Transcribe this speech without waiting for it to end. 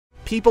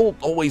People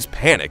always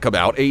panic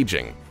about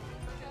aging.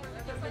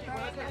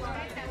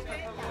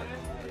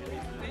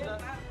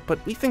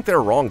 But we think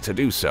they're wrong to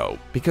do so,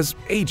 because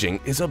aging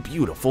is a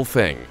beautiful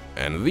thing,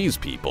 and these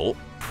people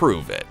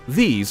prove it.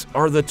 These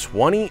are the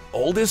 20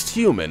 oldest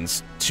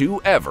humans to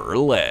ever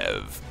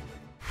live.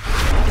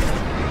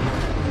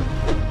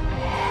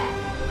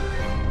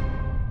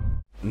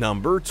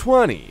 Number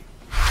 20.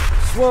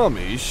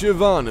 Swami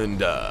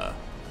Shivananda.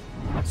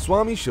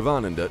 Swami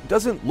Shivananda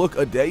doesn't look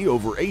a day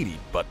over 80,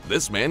 but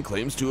this man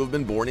claims to have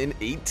been born in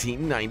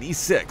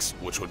 1896,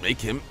 which would make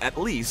him at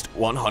least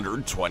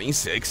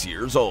 126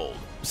 years old.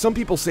 Some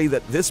people say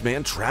that this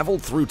man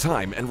traveled through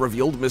time and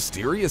revealed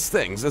mysterious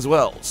things as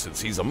well,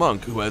 since he's a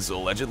monk who has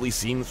allegedly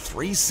seen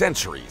 3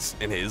 centuries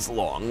in his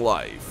long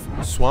life.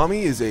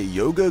 Swami is a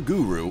yoga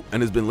guru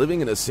and has been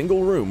living in a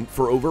single room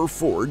for over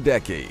 4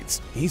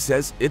 decades. He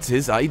says it's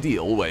his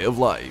ideal way of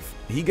life.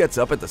 He gets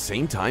up at the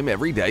same time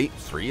every day,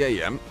 3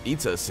 a.m.,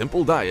 eats a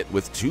simple diet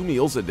with 2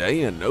 meals a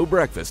day and no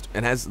breakfast,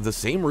 and has the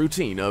same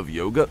routine of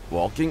yoga,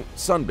 walking,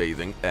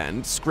 sunbathing,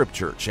 and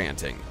scripture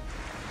chanting.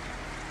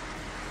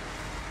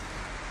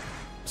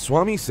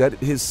 Swami said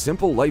his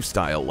simple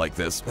lifestyle like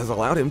this has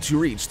allowed him to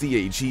reach the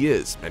age he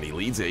is, and he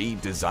leads a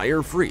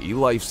desire-free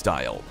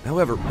lifestyle.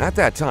 However, at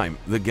that time,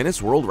 the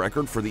Guinness World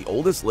Record for the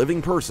oldest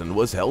living person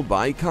was held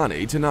by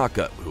Kane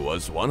Tanaka, who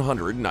was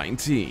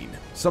 119.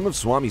 Some of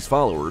Swami's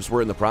followers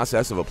were in the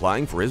process of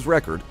applying for his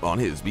record on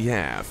his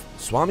behalf.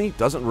 Swami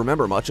doesn't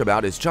remember much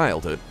about his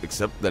childhood,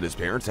 except that his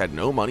parents had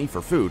no money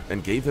for food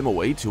and gave him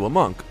away to a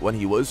monk when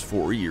he was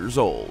 4 years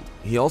old.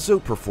 He also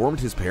performed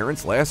his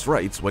parents' last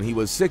rites when he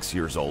was 6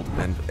 years old,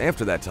 and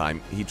after that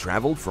time, he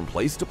traveled from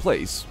place to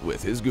place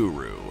with his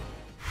guru.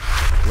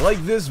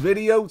 Like this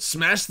video,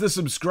 smash the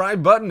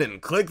subscribe button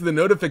and click the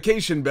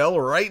notification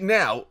bell right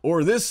now,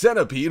 or this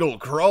centipede will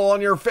crawl on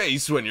your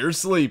face when you're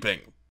sleeping.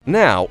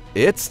 Now,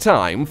 it's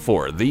time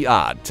for the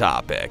odd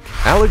topic.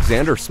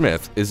 Alexander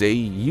Smith is a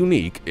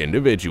unique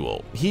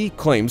individual. He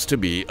claims to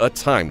be a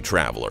time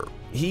traveler.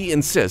 He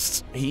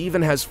insists he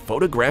even has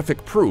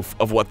photographic proof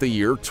of what the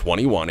year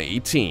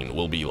 2118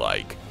 will be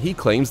like. He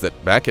claims that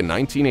back in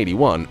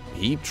 1981,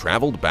 he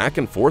traveled back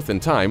and forth in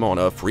time on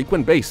a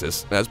frequent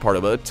basis as part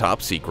of a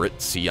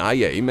top-secret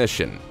CIA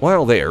mission.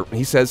 While there,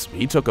 he says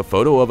he took a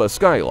photo of a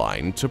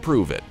skyline to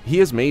prove it. He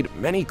has made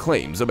many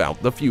claims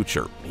about the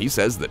future. He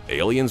says that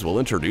aliens will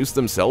introduce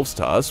themselves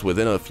to us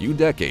within a few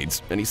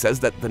decades, and he says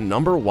that the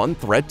 #1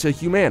 threat to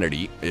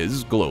humanity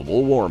is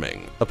global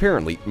warming.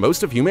 Apparently,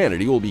 most of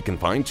humanity will be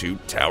confined to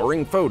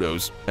towering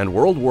photos, and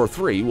World War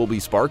III will be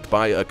sparked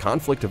by a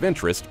conflict of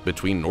interest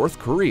between North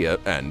Korea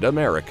and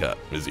America.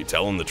 Is he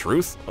telling the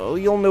truth? Well,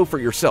 you'll know for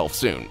yourself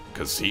soon,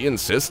 because he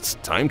insists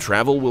time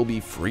travel will be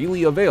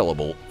freely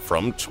available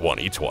from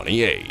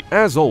 2028.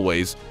 As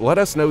always, let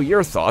us know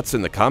your thoughts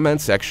in the comment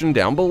section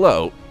down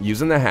below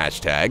using the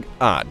hashtag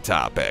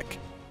 #OddTopic.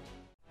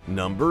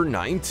 Number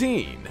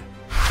 19.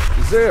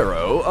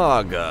 Zero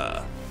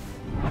Aga.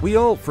 We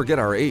all forget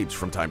our age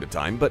from time to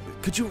time, but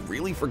could you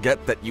really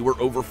forget that you were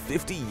over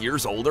 50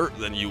 years older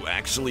than you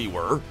actually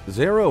were?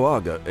 Zero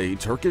Aga, a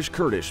Turkish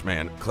Kurdish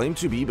man, claimed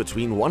to be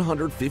between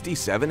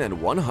 157 and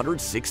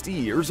 160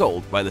 years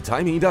old by the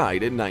time he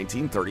died in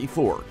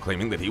 1934,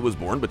 claiming that he was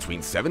born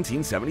between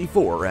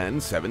 1774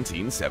 and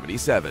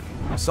 1777.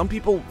 Some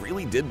people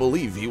really did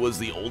believe he was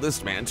the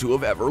oldest man to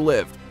have ever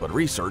lived, but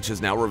research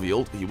has now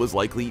revealed he was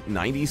likely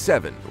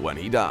 97 when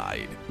he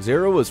died.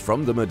 Zero was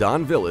from the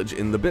Medan village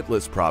in the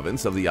Bitlis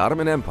province of the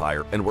Ottoman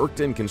Empire and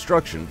worked in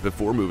construction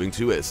before moving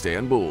to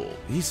Istanbul.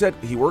 He said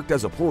he worked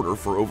as a porter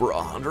for over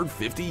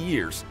 150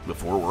 years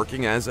before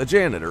working as a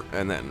janitor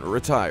and then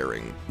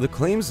retiring. The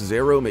claims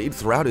Zero made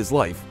throughout his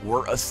life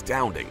were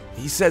astounding.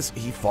 He says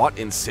he fought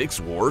in 6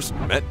 wars,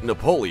 met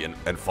Napoleon,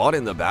 and fought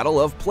in the Battle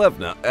of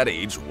Plevna at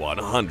age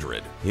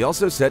 100. He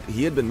also said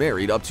he had been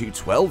married up to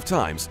 12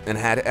 times and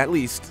had at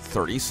least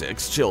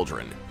 36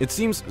 children. It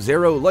seems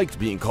Zero liked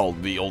being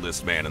called the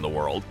oldest man in the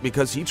world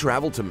because he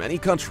traveled to many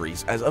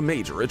countries as a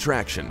major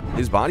attraction.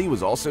 His body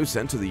was also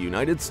sent to the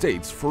United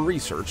States for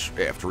research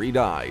after he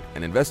died.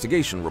 An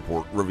investigation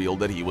report revealed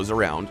that he was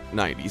around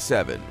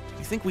 97. Do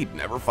you think we'd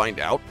never find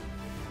out?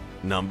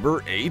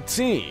 Number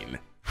 18.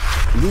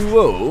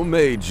 Luo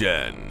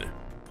Meijen.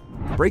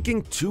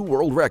 Breaking 2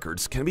 world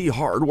records can be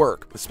hard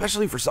work,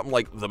 especially for something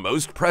like the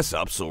most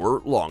press-ups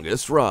or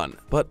longest run.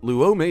 But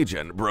Luo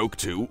Meijen broke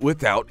 2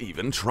 without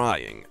even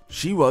trying.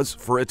 She was,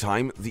 for a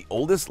time, the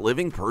oldest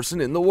living person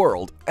in the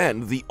world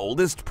and the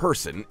oldest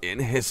person in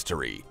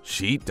history.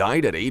 She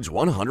died at age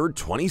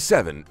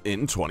 127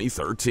 in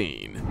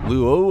 2013.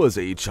 Luo was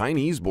a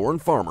Chinese-born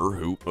farmer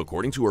who,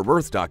 according to her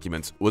birth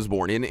documents, was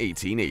born in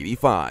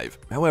 1885.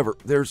 However,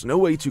 there's no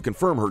way to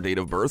confirm her date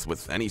of birth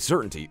with any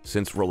certainty,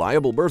 since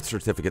reliable birth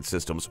certificate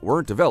systems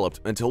weren't developed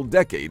until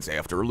decades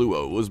after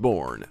Luo was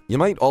born. You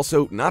might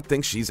also not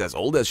think she's as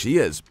old as she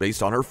is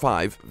based on her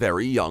 5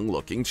 very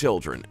young-looking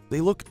children.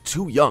 They look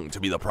too young young to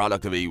be the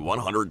product of a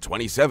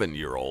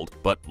 127-year-old,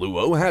 but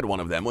Luo had one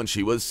of them when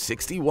she was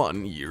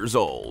 61 years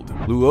old.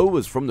 Luo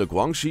was from the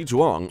Guangxi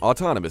Zhuang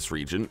Autonomous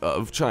Region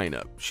of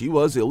China. She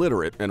was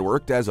illiterate and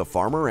worked as a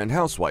farmer and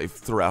housewife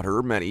throughout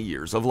her many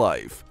years of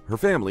life. Her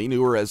family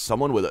knew her as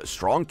someone with a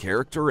strong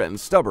character and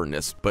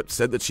stubbornness, but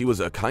said that she was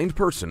a kind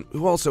person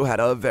who also had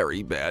a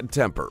very bad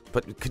temper.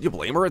 But could you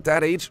blame her at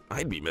that age?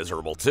 I'd be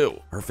miserable too.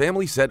 Her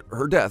family said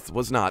her death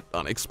was not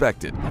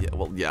unexpected.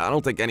 Yeah, I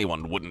don't think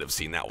anyone wouldn't have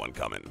seen that one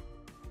coming.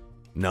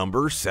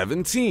 Number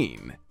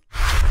 17.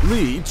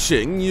 Li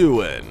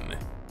Qingyuan.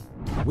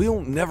 We'll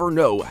never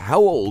know how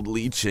old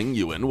Li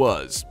Qingyuan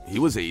was. He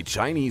was a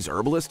Chinese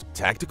herbalist,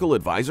 tactical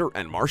advisor,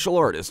 and martial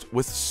artist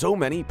with so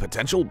many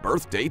potential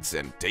birth dates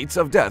and dates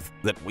of death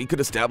that we could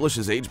establish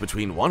his age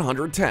between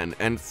 110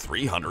 and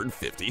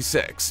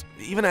 356.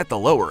 Even at the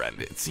lower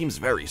end, it seems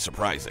very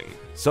surprising.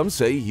 Some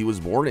say he was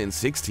born in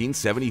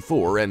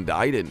 1674 and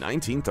died in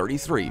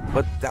 1933,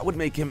 but that would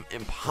make him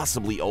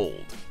impossibly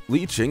old.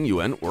 Li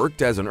Qingyuan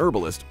worked as an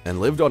herbalist and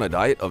lived on a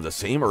diet of the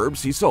same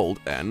herbs he sold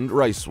and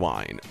rice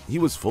wine. He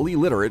was fully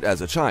literate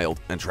as a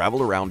child and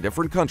traveled around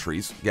different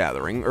countries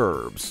gathering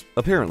herbs.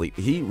 Apparently,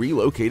 he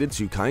relocated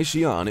to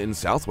Kaixian in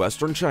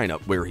southwestern China,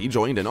 where he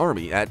joined an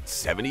army at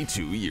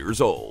 72 years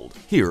old.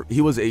 Here,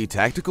 he was a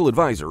tactical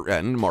advisor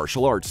and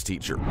martial arts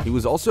teacher. He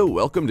was also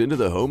welcomed into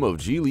the home of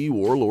Jili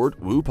warlord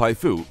Wu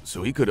Paifu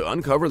so he could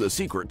uncover the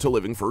secret to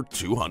living for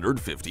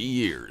 250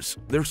 years.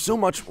 There's so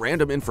much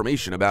random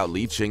information about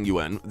Li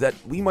Qingyuan that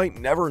we might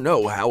never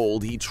know how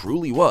old he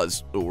truly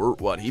was or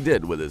what he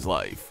did with his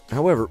life.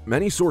 However,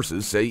 many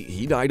sources say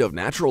he died of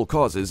natural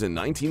causes in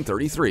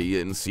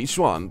 1933 in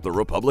Sichuan, the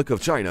Republic of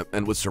China,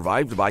 and was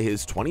survived by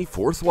his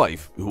 24th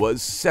wife, who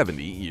was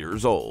 70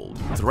 years old.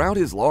 Throughout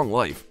his long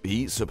life,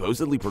 he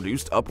supposedly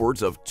produced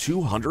upwards of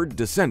 200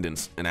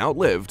 descendants and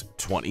outlived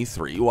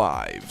 23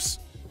 wives.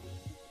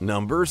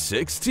 Number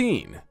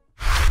 16.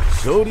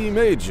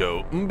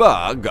 Sodimejo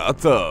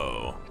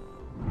Mbagato.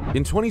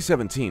 In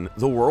 2017,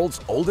 the world's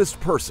oldest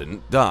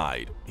person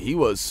died. He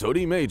was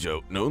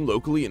Sodimejo, known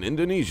locally in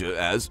Indonesia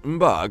as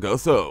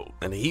Mbagato,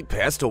 and he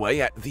passed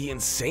away at the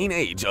insane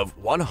age of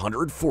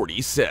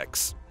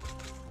 146.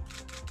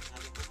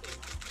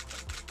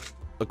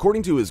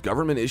 According to his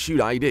government-issued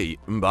ID,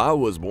 Mba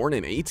was born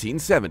in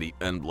 1870,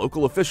 and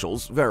local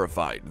officials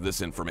verified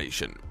this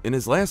information. In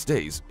his last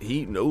days,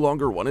 he no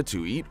longer wanted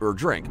to eat or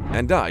drink,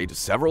 and died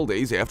several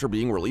days after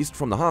being released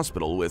from the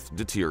hospital with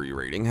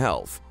deteriorating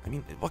health. I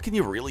mean, what can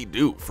you really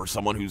do for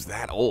someone who's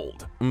that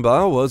old?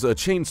 Mba was a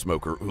chain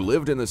smoker who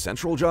lived in the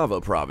Central Java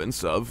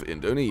province of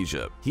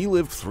Indonesia. He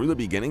lived through the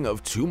beginning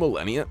of 2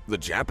 millennia, the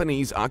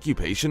Japanese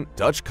occupation,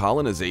 Dutch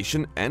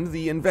colonization, and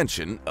the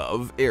invention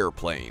of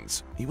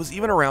airplanes. He was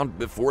even around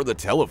before the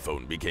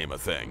telephone became a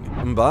thing.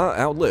 Mba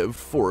outlived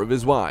 4 of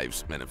his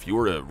wives, and if you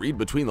were to read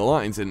between the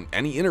lines in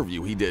any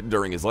interview he did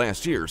during his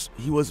last years,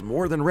 he was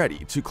more than ready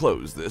to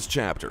close this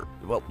chapter.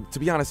 Well, to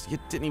be honest, you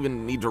didn't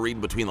even need to read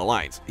between the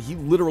lines. He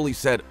literally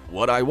said,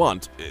 "What I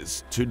want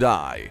is to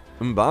die."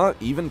 Mba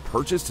even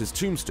purchased his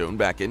tombstone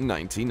back in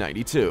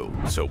 1992,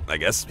 so I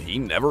guess he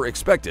never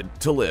expected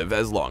to live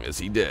as long as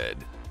he did.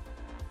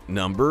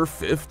 Number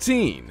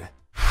 15.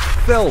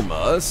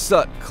 Thelma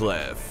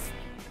Sutcliffe.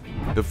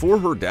 Before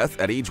her death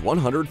at age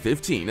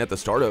 115 at the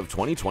start of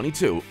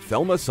 2022,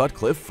 Thelma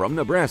Sutcliffe from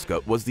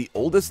Nebraska was the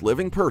oldest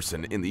living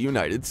person in the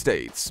United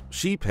States.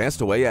 She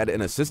passed away at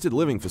an assisted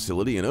living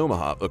facility in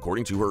Omaha,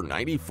 according to her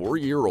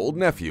 94-year-old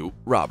nephew,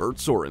 Robert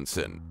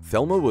Sorensen.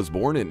 Thelma was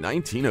born in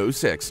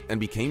 1906 and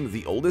became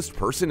the oldest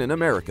person in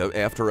America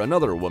after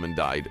another woman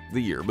died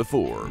the year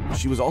before.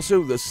 She was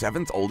also the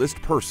 7th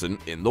oldest person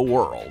in the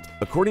world.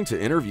 According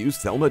to interviews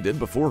Thelma did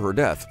before her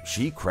death,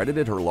 she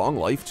credited her long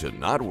life to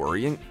not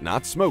worrying,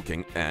 not smoking,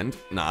 and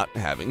not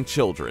having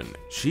children.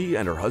 She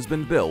and her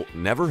husband Bill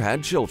never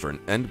had children,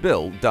 and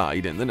Bill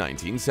died in the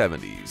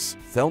 1970s.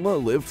 Thelma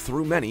lived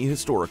through many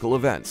historical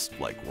events,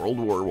 like World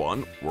War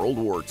I, World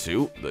War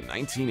II, the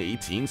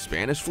 1918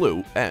 Spanish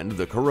flu, and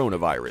the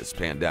coronavirus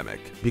pandemic.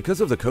 Because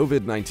of the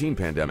COVID-19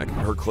 pandemic,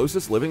 her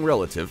closest living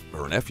relative,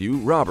 her nephew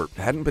Robert,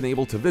 hadn't been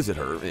able to visit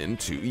her in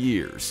 2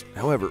 years.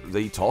 However,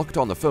 they talked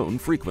on the phone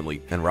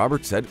frequently, and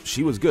Robert said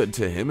she was good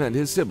to him and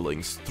his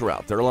siblings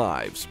throughout their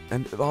lives.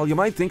 And while you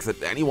might think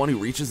that anyone who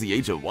reaches the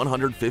age of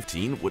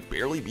 115 would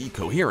barely be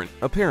coherent,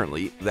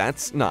 apparently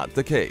that's not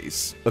the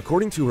case.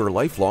 According to her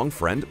lifelong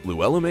friend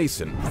Luella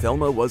Mason,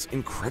 Thelma was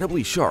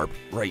incredibly sharp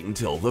right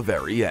until the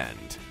very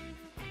end.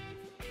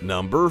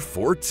 Number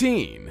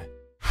 14.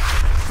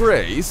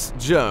 Grace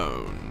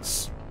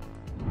Jones.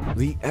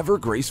 The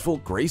ever-graceful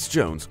Grace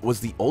Jones was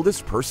the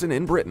oldest person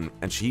in Britain,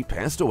 and she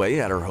passed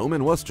away at her home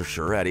in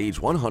Worcestershire at age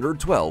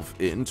 112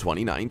 in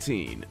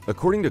 2019.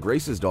 According to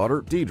Grace's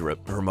daughter, Deidre,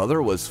 her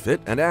mother was fit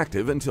and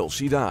active until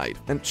she died,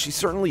 and she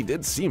certainly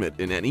did seem it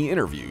in any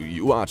interview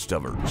you watched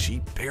of her.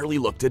 She barely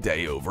looked a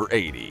day over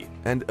 80.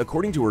 And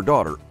according to her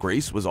daughter,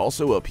 Grace was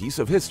also a piece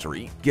of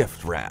history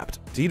gift-wrapped.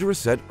 Deidre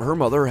said her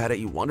mother had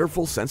a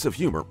wonderful sense of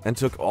humor and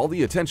took all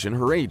the attention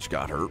her age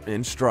got her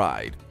in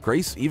stride.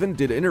 Grace even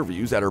did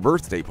interviews at her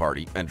birthday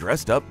party and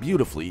dressed up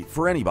beautifully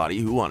for anybody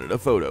who wanted a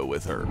photo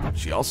with her.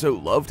 She also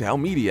loved how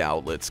media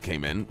outlets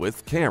came in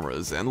with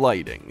cameras and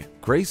lighting.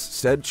 Grace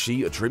said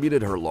she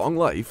attributed her long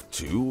life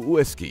to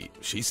whiskey.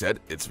 She said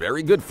it's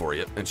very good for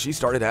you, and she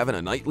started having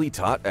a nightly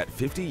tot at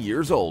 50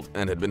 years old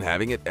and had been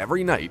having it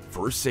every night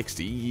for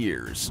 60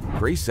 years.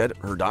 Grace said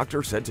her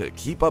doctor said to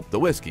keep up the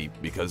whiskey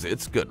because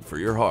it's good for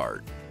your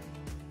heart.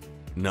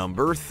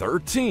 Number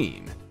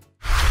 13.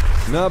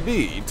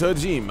 Nabi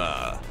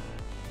Tajima.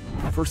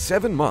 For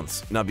 7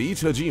 months, Nabi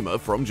Tajima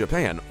from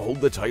Japan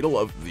held the title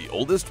of the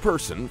oldest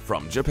person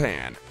from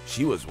Japan.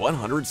 She was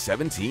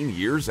 117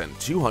 years and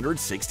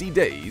 260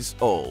 days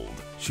old.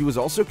 She was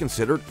also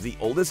considered the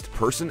oldest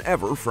person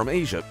ever from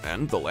Asia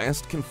and the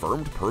last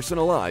confirmed person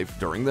alive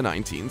during the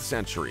 19th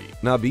century.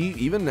 Nabi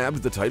even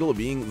nabbed the title of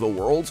being the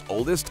world's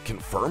oldest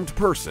confirmed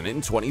person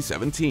in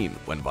 2017,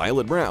 when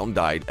Violet Brown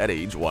died at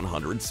age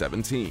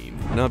 117.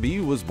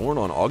 Nabi was born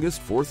on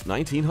August 4,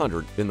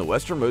 1900, in the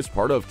westernmost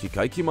part of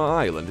Kikaikima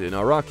Island in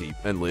Araki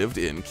and lived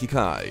in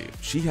Kikai.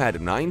 She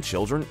had 9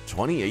 children,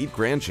 28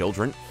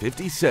 grandchildren,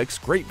 56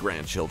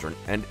 great-grandchildren,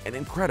 and an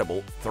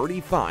incredible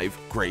 35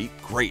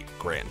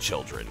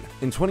 great-great-grandchildren.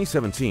 In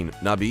 2017,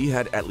 Nabi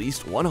had at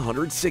least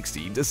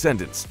 160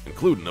 descendants,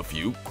 including a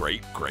few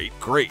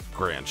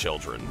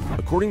great-great-great-grandchildren.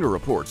 According to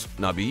reports,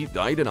 Nabi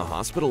died in a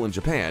hospital in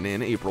Japan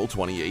in April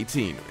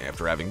 2018,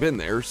 after having been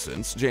there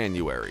since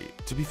January.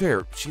 To be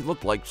fair, she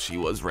looked like she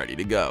was ready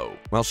to go.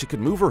 While she could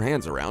move her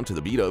hands around to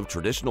the beat of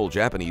traditional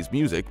Japanese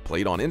music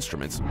played on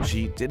instruments,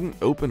 she didn't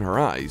open her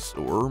eyes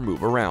or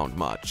move around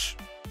much.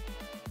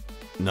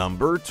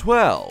 Number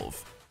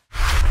 12.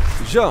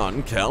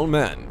 Jean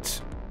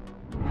Calment.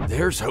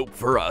 There's hope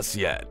for us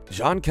yet.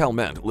 Jean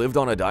Calment lived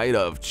on a diet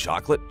of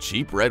chocolate,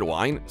 cheap red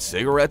wine,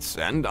 cigarettes,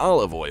 and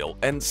olive oil,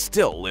 and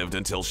still lived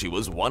until she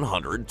was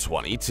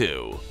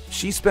 122.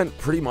 She spent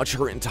pretty much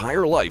her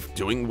entire life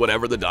doing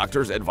whatever the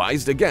doctors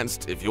advised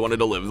against if you wanted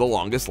to live the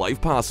longest life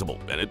possible,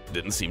 and it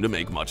didn't seem to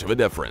make much of a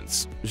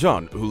difference.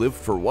 Jean, who lived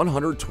for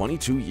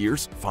 122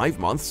 years, 5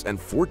 months, and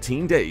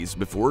 14 days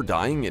before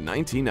dying in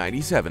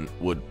 1997,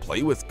 would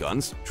play with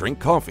guns, drink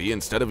coffee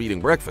instead of eating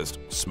breakfast,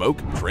 smoke,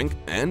 drink,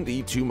 and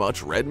eat too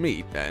much red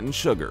meat and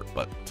sugar,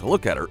 but to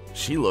look at her,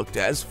 she looked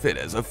as fit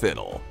as a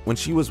fiddle. When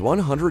she was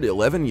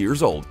 111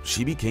 years old,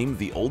 she became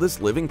the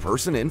oldest living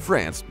person in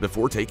France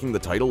before taking the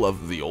title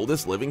of the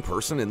oldest living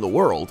person in the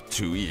world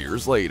 2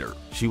 years later.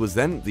 She was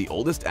then the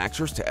oldest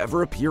actress to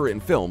ever appear in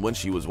film when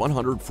she was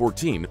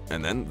 114,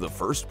 and then the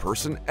first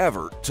person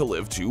ever to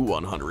live to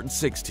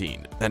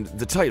 116. And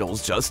the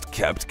titles just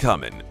kept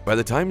coming. By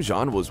the time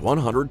Jean was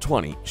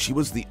 120, she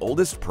was the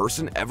oldest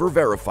person ever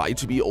verified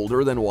to be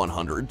older than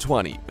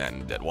 120,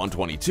 and at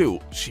 122,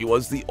 she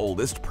was the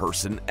oldest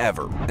person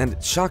ever. And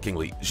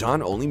shockingly,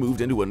 Jean only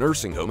moved into a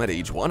nursing home at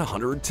age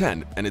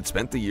 110 and had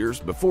spent the years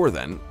before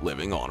then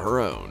living on her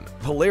own.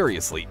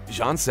 Hilariously,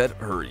 Jean said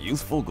her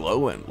youthful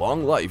glow and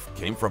long life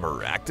came from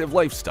her active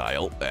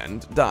lifestyle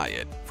and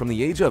diet. From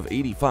the age of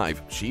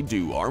 85, she'd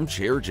do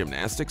armchair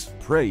gymnastics,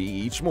 pray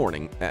each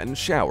morning, and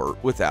shower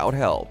without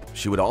help.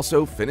 She would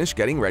also finish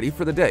getting ready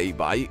for the day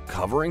by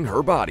covering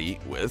her body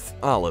with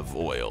olive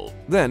oil.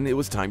 Then it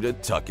was time to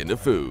tuck into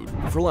food.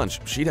 For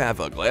lunch, she'd have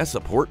a glass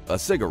of port, a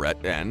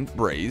cigarette, and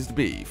braised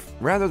beef.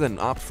 Rather than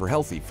opt for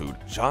healthy food,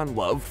 Jean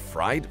loved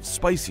fried,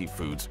 spicy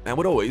foods and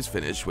would always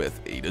finish with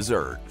a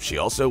dessert. She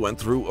also went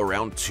through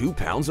around 2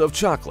 pounds of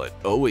chocolate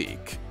a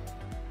week.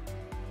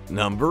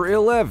 Number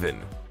 11.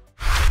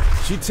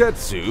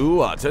 Shitetsu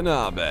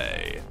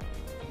Watanabe.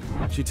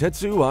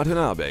 Shitetsu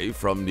Watanabe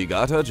from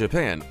Niigata,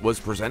 Japan, was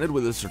presented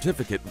with a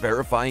certificate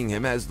verifying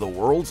him as the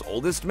world's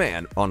oldest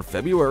man on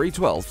February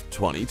 12,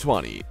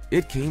 2020.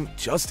 It came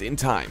just in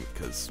time,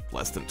 because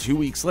less than 2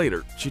 weeks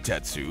later,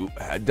 Shitetsu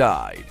had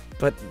died.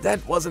 But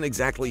that wasn't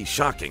exactly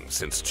shocking,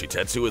 since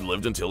Shitetsu had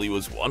lived until he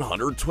was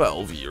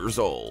 112 years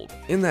old.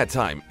 In that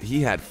time,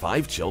 he had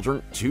 5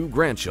 children, 2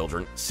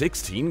 grandchildren,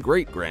 16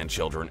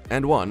 great-grandchildren,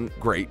 and 1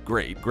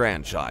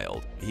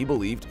 great-great-grandchild. He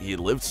believed he had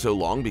lived so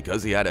long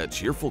because he had a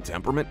cheerful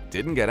temperament,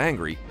 didn't get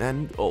angry,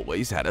 and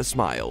always had a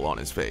smile on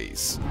his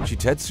face.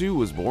 Shitetsu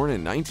was born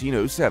in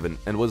 1907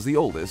 and was the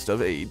oldest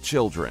of 8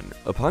 children.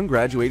 Upon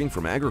graduating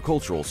from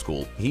agricultural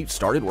school, he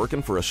started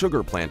working for a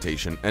sugar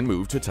plantation and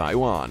moved to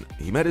Taiwan.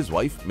 He met his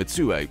wife,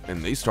 Mitsue,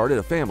 and they started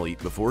a family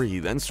before he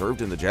then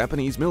served in the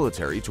Japanese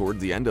military toward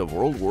the end of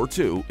World War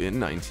II in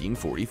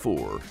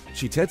 1944.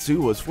 Shitetsu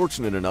was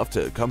fortunate enough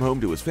to come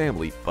home to his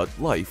family, but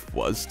life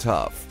was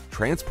tough.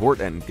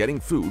 Transport and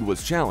getting food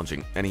was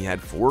challenging, and he had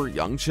 4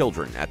 young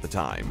children at the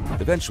time.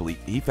 Eventually,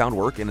 he found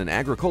work in an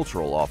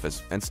agricultural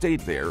office and stayed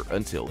there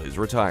until his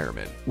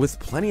retirement. With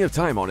plenty of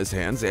time on his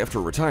hands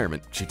after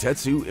retirement,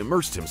 Shitetsu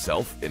immersed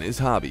himself in his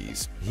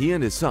hobbies. He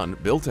and his son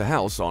built a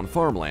house on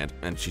farmland,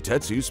 and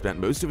Shitetsu spent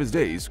most of his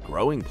days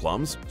growing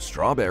plums,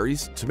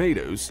 strawberries,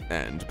 tomatoes,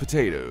 and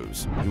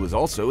potatoes. He was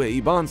also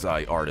a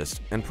bonsai artist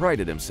and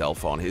prided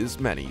himself on his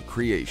many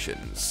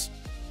creations.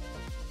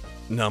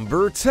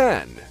 Number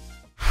 10.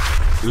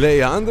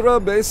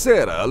 Leandra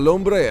Becerra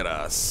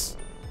Lumbreras.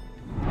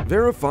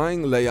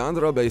 Verifying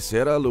Leandra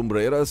Becerra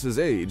Lumbreras'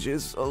 age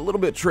is a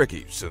little bit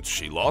tricky since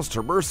she lost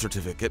her birth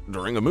certificate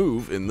during a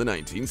move in the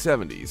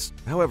 1970s.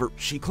 However,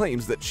 she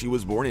claims that she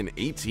was born in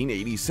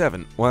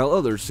 1887, while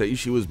others say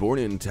she was born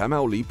in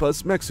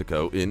Tamaulipas,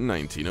 Mexico in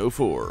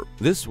 1904.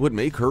 This would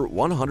make her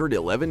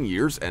 111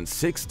 years and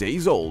 6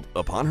 days old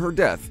upon her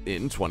death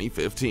in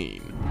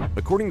 2015.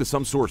 According to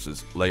some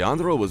sources,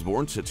 Leandra was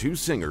born to two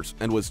singers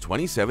and was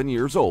 27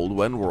 years old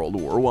when World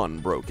War I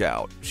broke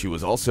out. She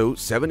was also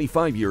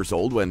 75 years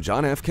old when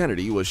John F.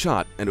 Kennedy was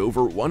shot and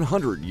over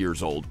 100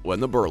 years old when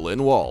the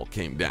Berlin Wall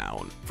came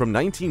down. From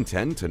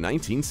 1910 to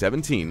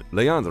 1917,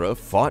 Leandra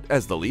fought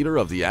as the leader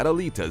of the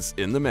Adelitas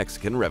in the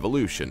Mexican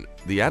Revolution.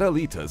 The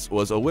Adelitas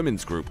was a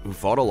women's group who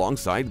fought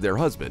alongside their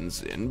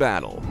husbands in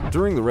battle.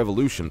 During the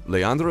revolution,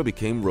 Leandra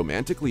became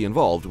romantically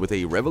involved with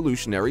a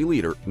revolutionary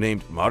leader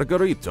named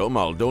Margarito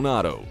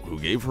Maldonado, who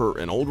gave her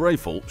an old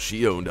rifle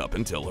she owned up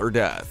until her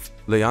death.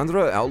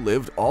 Leandra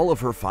outlived all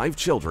of her 5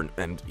 children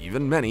and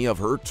even many of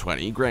her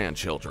 20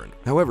 grandchildren.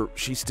 However,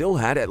 she still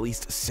had at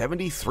least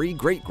 73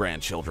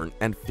 great-grandchildren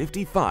and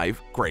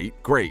 55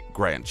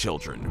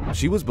 great-great-grandchildren.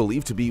 She was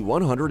believed to be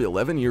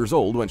 111 years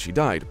old when she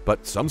died,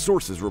 but some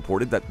sources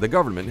reported that the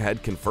government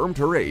had confirmed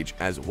her age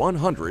as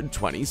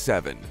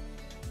 127.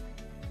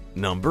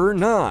 Number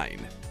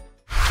 9.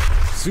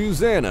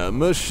 Susanna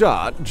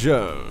Machat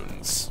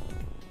Jones.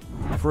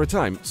 For a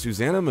time,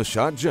 Susanna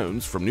Machat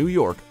Jones from New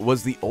York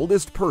was the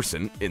oldest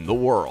person in the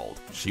world.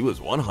 She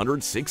was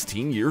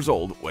 116 years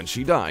old when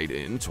she died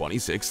in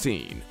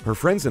 2016. Her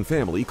friends and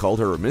family called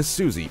her Miss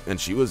Susie, and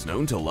she was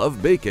known to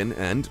love bacon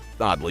and,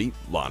 oddly,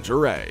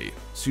 lingerie.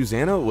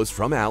 Susanna was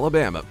from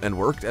Alabama and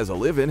worked as a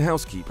live-in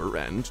housekeeper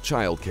and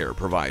childcare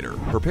provider.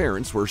 Her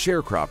parents were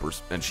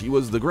sharecroppers, and she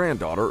was the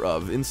granddaughter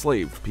of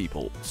enslaved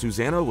people.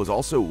 Susanna was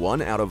also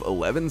one out of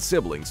 11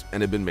 siblings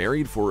and had been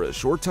married for a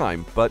short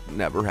time but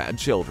never had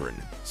children.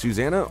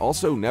 Susanna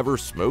also never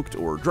smoked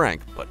or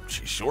drank, but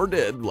she sure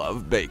did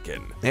love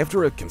bacon.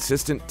 After a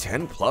consistent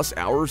 10+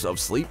 hours of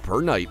sleep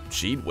per night,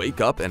 she'd wake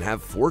up and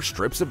have 4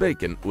 strips of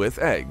bacon with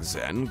eggs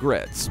and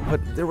grits. But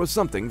there was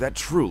something that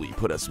truly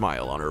put a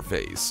smile on her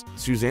face.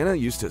 Susanna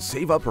used to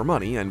save up her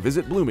money and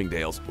visit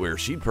Bloomingdale's, where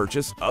she'd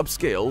purchase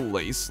upscale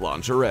lace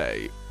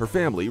lingerie. Her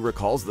family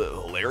recalls the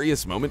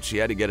hilarious moment she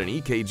had to get an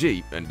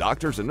EKG, and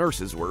doctors and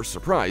nurses were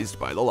surprised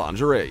by the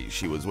lingerie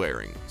she was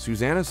wearing.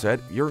 Susanna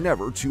said, "You're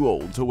never too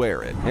old to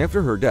wear it."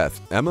 After her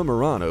death, Emma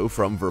Murano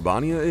from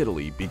Verbania,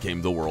 Italy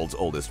became the world's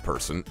oldest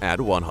person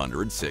at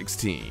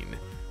 116.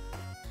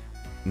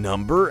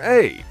 Number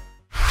 8.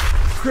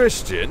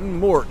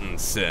 Christian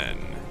Mortensen.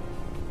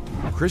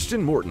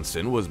 Christian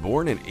Mortensen was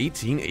born in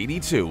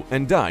 1882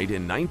 and died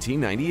in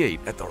 1998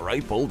 at the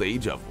ripe old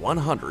age of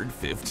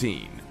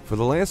 115. For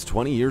the last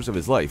 20 years of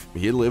his life,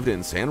 he had lived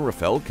in San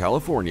Rafael,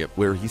 California,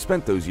 where he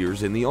spent those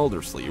years in the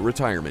Aldersley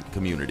retirement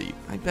community.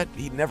 I bet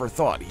he'd never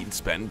thought he'd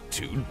spend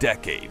 2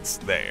 decades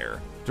there.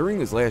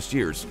 During his last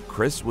years,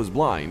 Chris was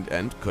blind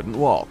and couldn't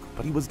walk,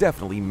 but he was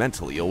definitely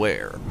mentally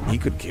aware. He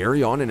could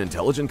carry on an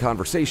intelligent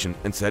conversation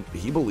and said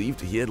he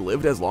believed he had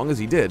lived as long as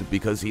he did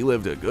because he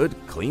lived a good,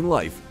 clean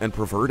life and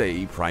preferred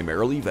a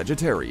primarily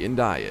vegetarian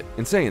diet.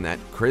 In saying that,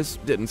 Chris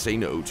didn't say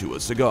no to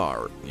a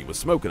cigar. He was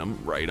smoking them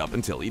right up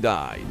until he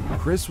died.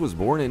 Chris was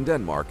born in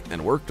Denmark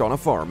and worked on a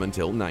farm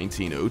until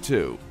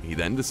 1902. He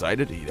then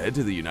decided he'd head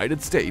to the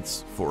United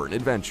States for an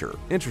adventure.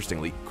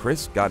 Interestingly,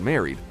 Chris got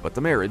married, but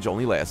the marriage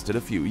only lasted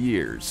a few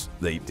years.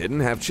 They didn't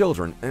have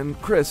children, and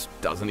Chris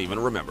doesn't even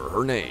remember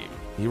her name.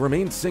 He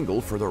remained single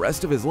for the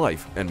rest of his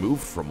life and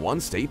moved from one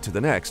state to the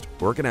next,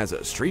 working as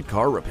a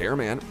streetcar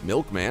repairman,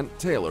 milkman,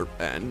 tailor,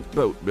 and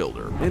boat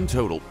builder. In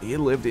total, he had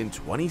lived in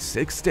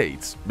 26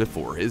 states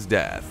before his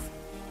death.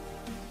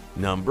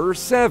 Number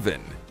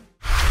 7.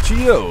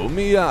 Chio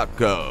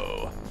Miyako.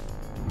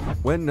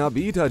 When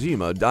Nabi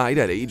Tajima died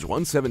at age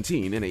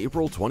 117 in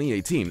April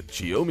 2018,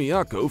 Chio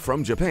Miyako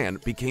from Japan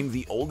became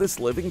the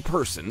oldest living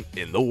person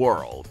in the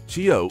world.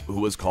 Chio, who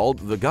was called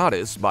the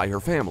Goddess by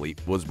her family,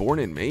 was born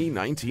in May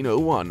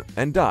 1901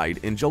 and died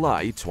in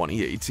July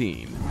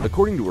 2018.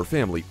 According to her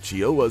family,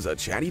 Chio was a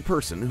chatty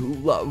person who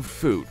loved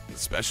food,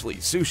 especially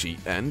sushi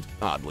and,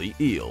 oddly,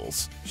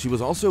 eels. She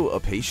was also a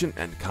patient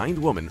and kind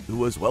woman who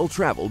was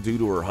well-traveled due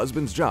to her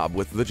husband's job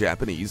with the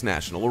Japanese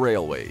National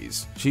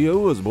Railways. Chio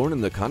was born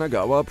in the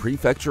Kanagawa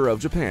Prefecture of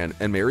Japan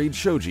and married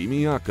Shoji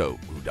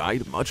Miyako, who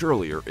died much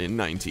earlier in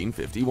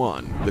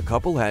 1951. The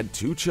couple had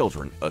 2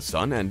 children, a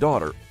son and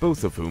daughter,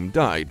 both of whom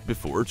died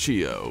before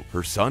Chio.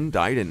 Her son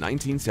died in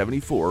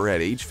 1974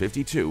 at age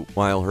 52,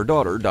 while her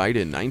daughter died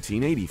in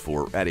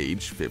 1984 at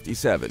age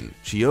 57.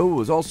 Chio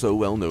was also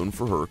well known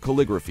for her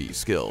calligraphy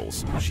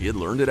skills. She had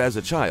learned it as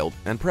a child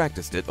and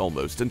practiced it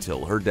almost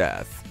until her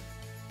death.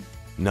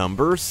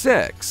 Number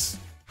 6.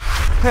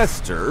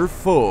 Hester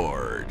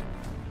Ford.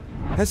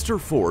 Hester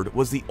Ford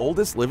was the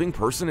oldest living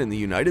person in the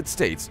United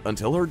States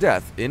until her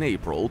death in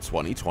April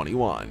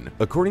 2021.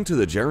 According to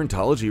the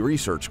Gerontology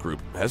Research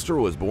Group, Hester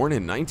was born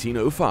in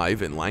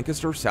 1905 in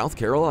Lancaster, South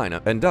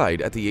Carolina, and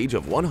died at the age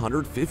of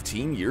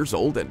 115 years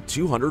old and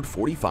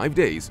 245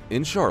 days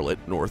in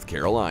Charlotte, North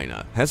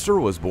Carolina. Hester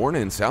was born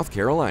in South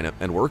Carolina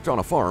and worked on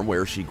a farm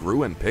where she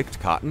grew and picked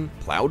cotton,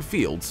 plowed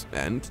fields,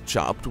 and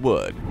chopped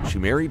wood. She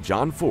married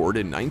John Ford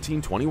in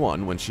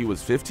 1921 when she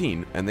was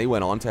 15, and they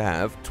went on to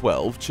have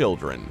 12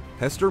 children.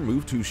 Hester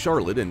moved to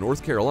Charlotte in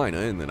North Carolina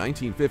in the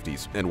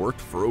 1950s and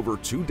worked for over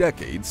 2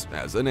 decades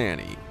as a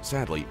nanny.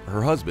 Sadly,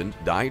 her husband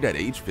died at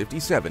age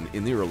 57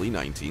 in the early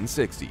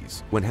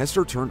 1960s. When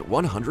Hester turned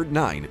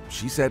 109,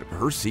 she said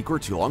her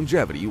secret to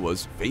longevity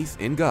was faith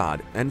in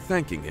God and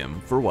thanking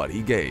Him for what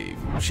He gave.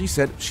 She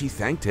said she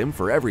thanked Him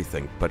for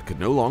everything, but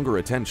could no longer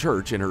attend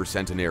church in her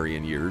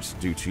centenarian years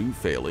due to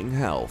failing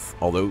health,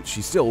 although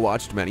she still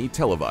watched many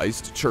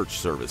televised church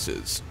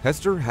services.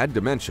 Hester had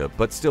dementia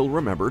but still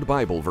remembered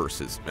Bible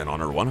verses, and on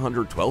her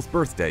 112th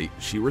birthday,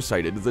 she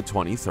recited the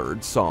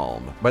 23rd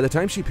Psalm. By the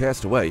time she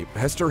passed away,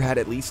 Hester had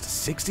at least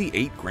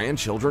 68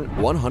 grandchildren,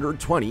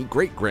 120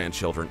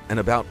 great-grandchildren, and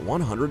about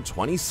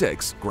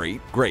 126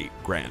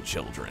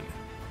 great-great-grandchildren.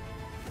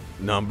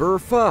 Number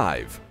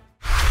 5.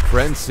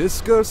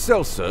 Francisca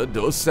Celsa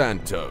dos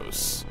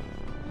Santos.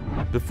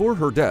 Before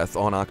her death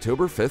on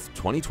October 5,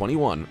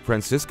 2021,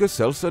 Francisca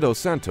Celsa dos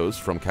Santos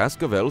from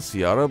Cascavel,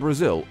 Ceará,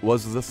 Brazil,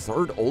 was the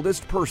 3rd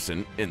oldest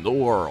person in the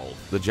world.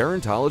 The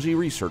Gerontology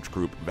Research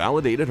Group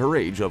validated her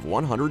age of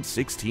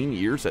 116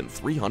 years and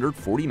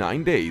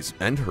 349 days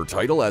and her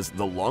title as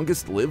the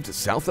longest-lived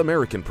South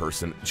American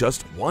person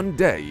just 1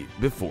 day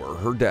before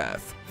her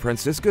death.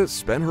 Francisca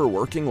spent her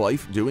working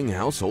life doing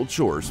household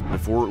chores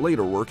before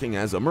later working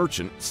as a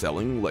merchant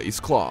selling lace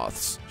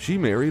cloths. She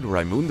married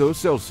Raimundo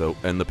Celso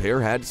and the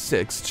pair had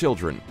 6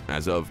 children.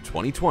 As of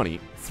 2020,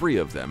 3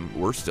 of them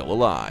were still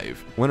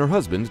alive. When her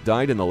husband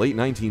died in the late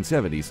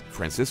 1970s,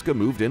 Francisca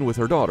moved in with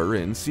her daughter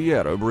in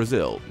Ceará,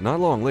 Brazil. Not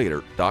long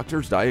later,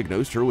 doctors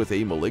diagnosed her with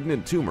a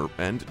malignant tumor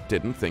and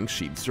didn't think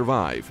she'd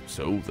survive,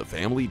 so the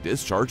family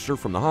discharged her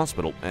from the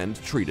hospital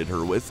and treated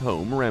her with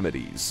home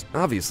remedies.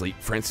 Obviously,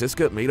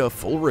 Francisca made a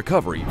full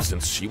recovery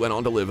since she went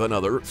on to live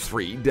another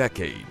 3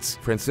 decades.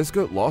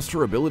 Francisca lost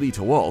her ability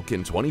to walk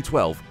in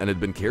 2012 and had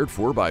been cared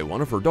for by one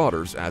of her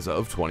daughters as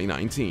of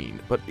 2019.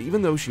 But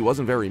even though she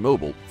wasn't very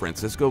mobile,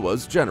 Francisca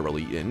was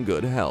generally in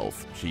good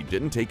health. She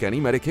didn't take any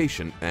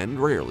medication and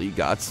rarely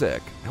got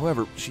sick.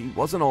 However, she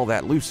wasn't all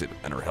that lucid,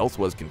 and her health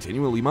was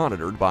continually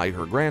monitored by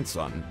her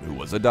grandson, who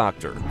was a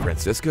doctor.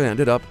 Francisca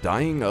ended up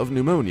dying of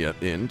pneumonia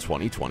in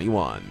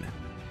 2021.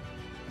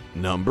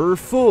 Number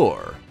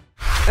 4.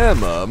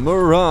 Emma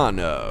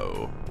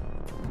Morano.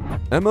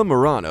 Emma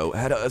Morano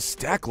had a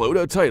stackload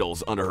of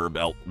titles under her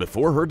belt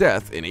before her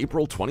death in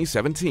April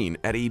 2017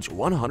 at age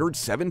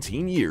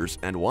 117 years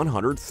and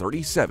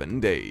 137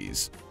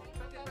 days.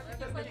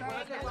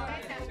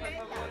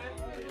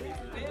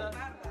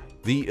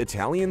 The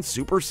Italian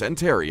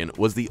supercentenarian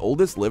was the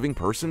oldest living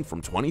person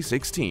from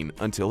 2016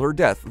 until her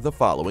death the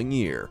following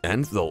year,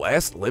 and the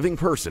last living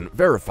person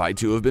verified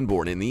to have been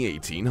born in the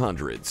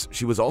 1800s.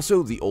 She was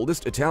also the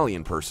oldest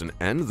Italian person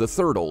and the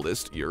 3rd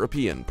oldest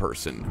European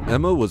person.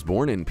 Emma was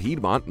born in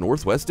Piedmont,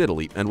 northwest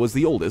Italy, and was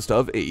the oldest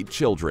of 8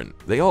 children.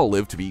 They all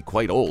lived to be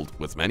quite old,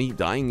 with many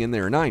dying in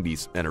their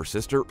 90s, and her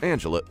sister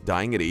Angela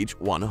dying at age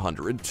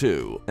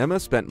 102. Emma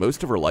spent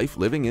most of her life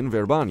living in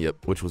Verbania,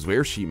 which was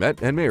where she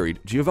met and married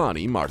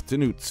Giovanni Martinuzzi.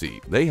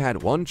 They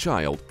had 1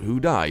 child who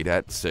died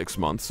at 6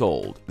 months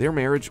old. Their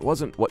marriage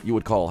wasn't what you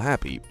would call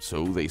happy,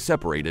 so they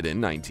separated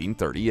in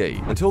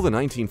 1938. Until the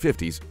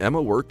 1950s,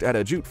 Emma worked at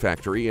a jute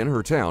factory in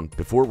her town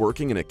before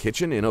working in a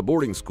kitchen in a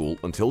boarding school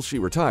until she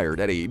retired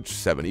at age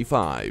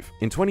 75.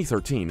 In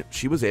 2013,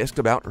 she was asked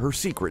about her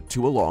secret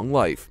to a long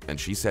life, and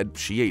she said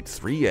she ate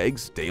 3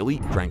 eggs daily,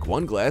 drank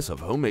 1 glass of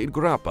homemade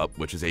grappa,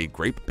 which is a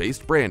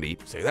grape-based brandy,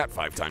 say that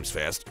 5 times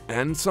fast,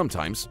 and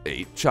sometimes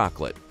ate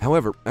chocolate.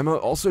 However, Emma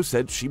also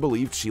said she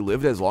believed she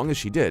lived as long as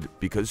she did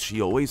because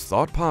she always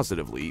thought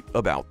positively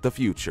about the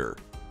future.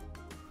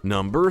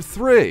 Number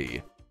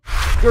 3.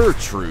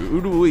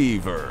 Gertrude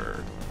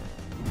Weaver.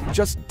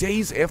 Just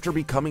days after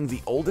becoming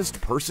the oldest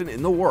person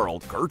in the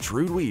world,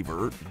 Gertrude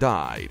Weaver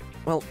died.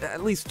 Well,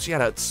 at least she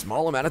had a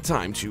small amount of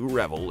time to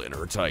revel in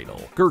her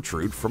title.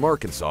 Gertrude from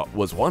Arkansas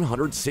was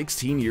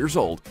 116 years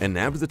old and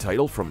nabbed the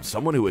title from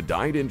someone who had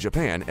died in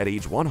Japan at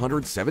age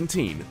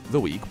 117 the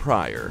week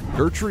prior.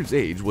 Gertrude's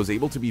age was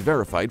able to be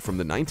verified from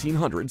the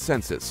 1900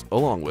 census,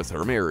 along with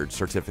her marriage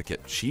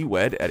certificate. She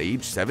wed at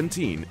age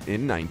 17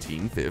 in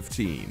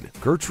 1915.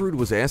 Gertrude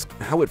was asked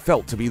how it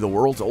felt to be the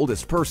world's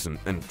oldest person,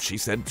 and she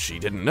said she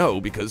didn't know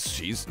because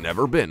she's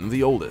never been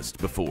the oldest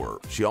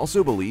before. She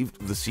also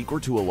believed the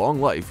secret to a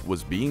long life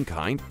was being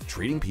kind,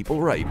 treating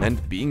people right,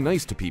 and being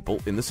nice to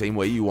people in the same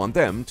way you want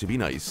them to be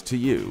nice to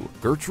you.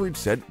 Gertrude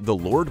said the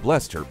Lord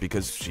blessed her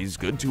because she's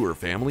good to her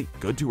family,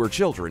 good to her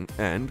children,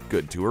 and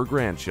good to her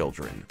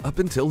grandchildren. Up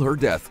until her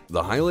death,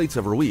 the highlights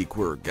of her week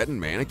were getting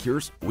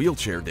manicures,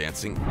 wheelchair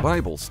dancing,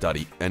 Bible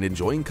study, and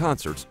enjoying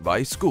concerts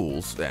by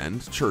schools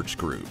and church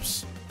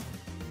groups.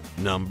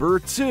 Number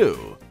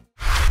 2.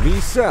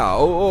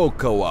 Misao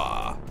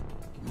Okawa.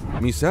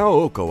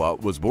 Misao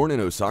Okawa was born in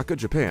Osaka,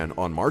 Japan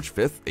on March 5,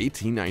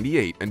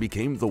 1898 and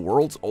became the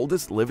world's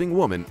oldest living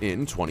woman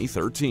in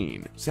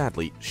 2013.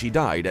 Sadly, she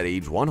died at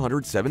age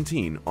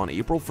 117 on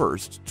April 1,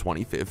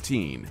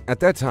 2015. At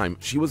that time,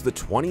 she was the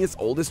 20th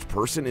oldest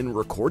person in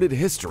recorded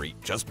history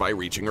just by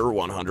reaching her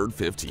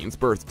 115th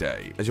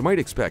birthday. As you might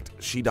expect,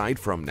 she died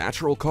from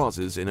natural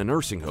causes in a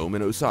nursing home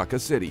in Osaka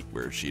City,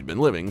 where she'd been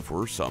living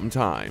for some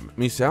time.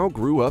 Misao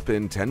grew up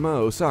in Tenma,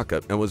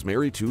 Osaka, and was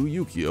married to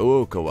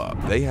Yukio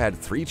Okawa. They had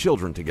 3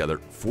 children together,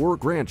 4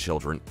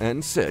 grandchildren,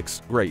 and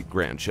 6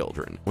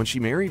 great-grandchildren. When she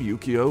married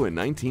Yukio in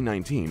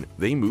 1919,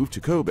 they moved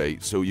to Kobe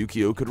so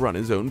Yukio could run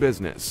his own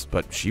business,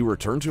 but she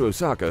returned to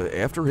Osaka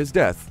after his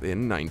death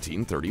in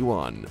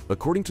 1931.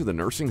 According to the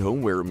nursing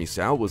home where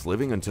Misao was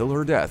living until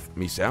her death,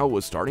 Misao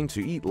was starting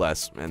to eat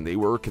less, and they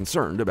were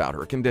concerned about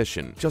her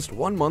condition. Just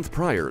 1 month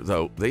prior,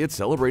 though, they had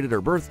celebrated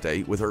her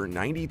birthday with her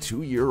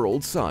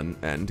 92-year-old son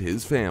and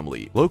his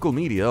family. Local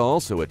media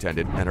also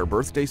attended, and her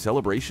birthday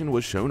celebration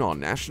was shown on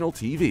national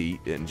TV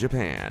in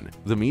Japan.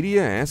 The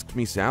media asked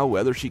Misao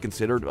whether she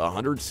considered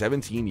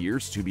 117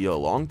 years to be a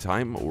long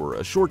time or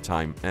a short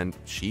time, and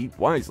she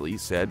wisely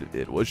said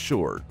it was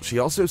short. She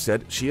also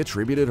said she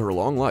attributed her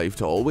long life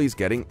to always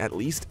getting at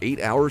least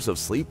 8 hours of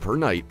sleep per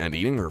night and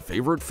eating her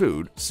favorite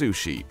food,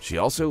 sushi. She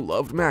also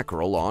loved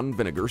mackerel on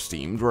vinegar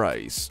steamed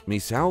rice.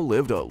 Misao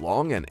lived a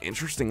long and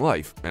interesting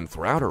life, and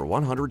throughout her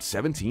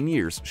 117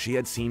 years, she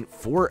had seen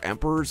 4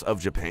 emperors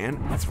of Japan,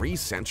 3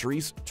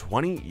 centuries,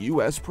 20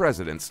 US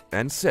presidents,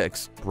 and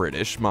 6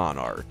 British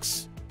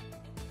monarchs.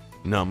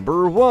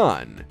 Number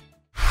 1.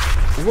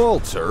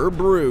 Walter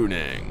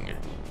Bruning.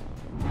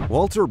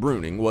 Walter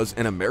Bruning was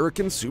an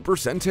American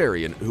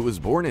supercentenarian who was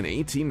born in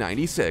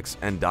 1896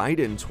 and died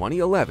in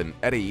 2011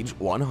 at age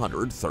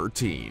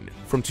 113.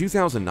 From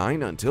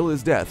 2009 until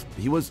his death,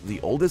 he was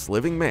the oldest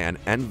living man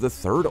and the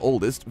 3rd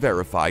oldest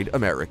verified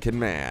American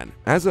man.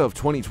 As of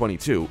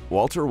 2022,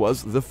 Walter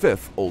was the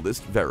 5th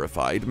oldest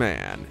verified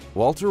man.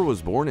 Walter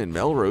was born in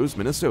Melrose,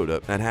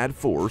 Minnesota, and had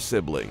 4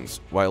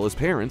 siblings. While his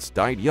parents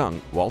died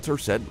young, Walter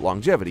said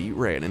longevity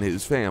ran in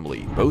his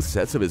family. Both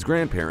sets of his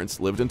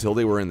grandparents lived until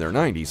they were in their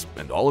 90s,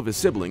 and all of his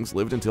siblings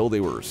lived until they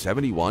were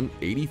 71,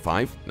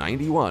 85,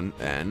 91,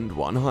 and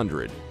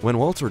 100. When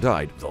Walter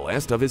died, the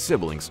last of his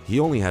siblings, he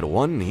only had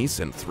 1 niece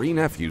and 3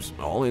 nephews,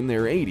 all in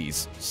their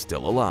 80s,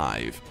 still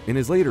alive. In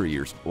his later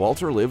years,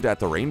 Walter lived at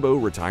the Rainbow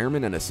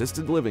Retirement and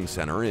Assisted Living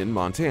Center in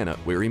Montana,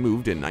 where he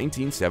moved in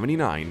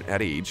 1979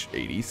 at age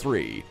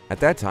 83.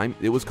 At that time,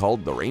 it was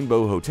called the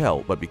Rainbow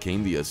Hotel, but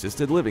became the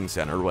Assisted Living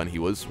Center when he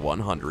was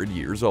 100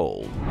 years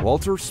old.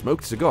 Walter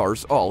smoked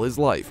cigars all his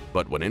life,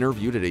 but when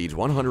interviewed at age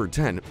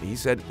 110, he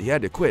said he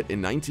had to quit in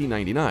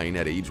 1999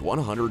 at age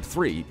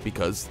 103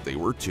 because they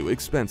were too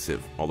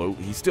expensive, although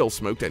he still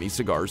smoked any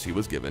cigars he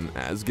was given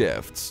as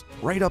gifts.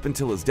 Right up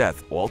until his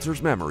death,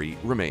 Walter's memory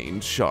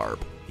remained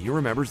sharp. He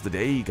remembers the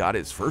day he got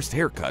his first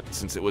haircut,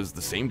 since it was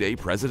the same day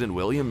President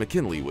William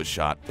McKinley was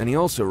shot, and he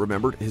also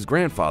remembered his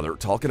grandfather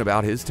talking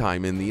about his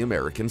time in the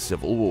American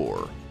Civil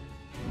War.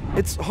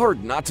 It's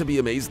hard not to be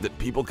amazed that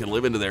people can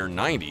live into their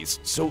 90s,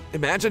 so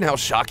imagine how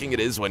shocking it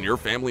is when your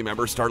family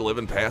members start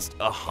living past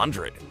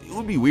 100. It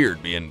would be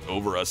weird being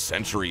over a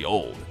century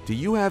old. Do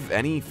you have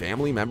any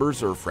family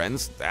members or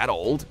friends that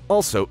old?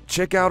 Also,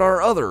 check out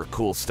our other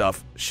cool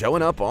stuff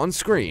showing up on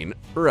screen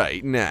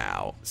right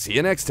now. See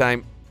you next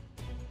time.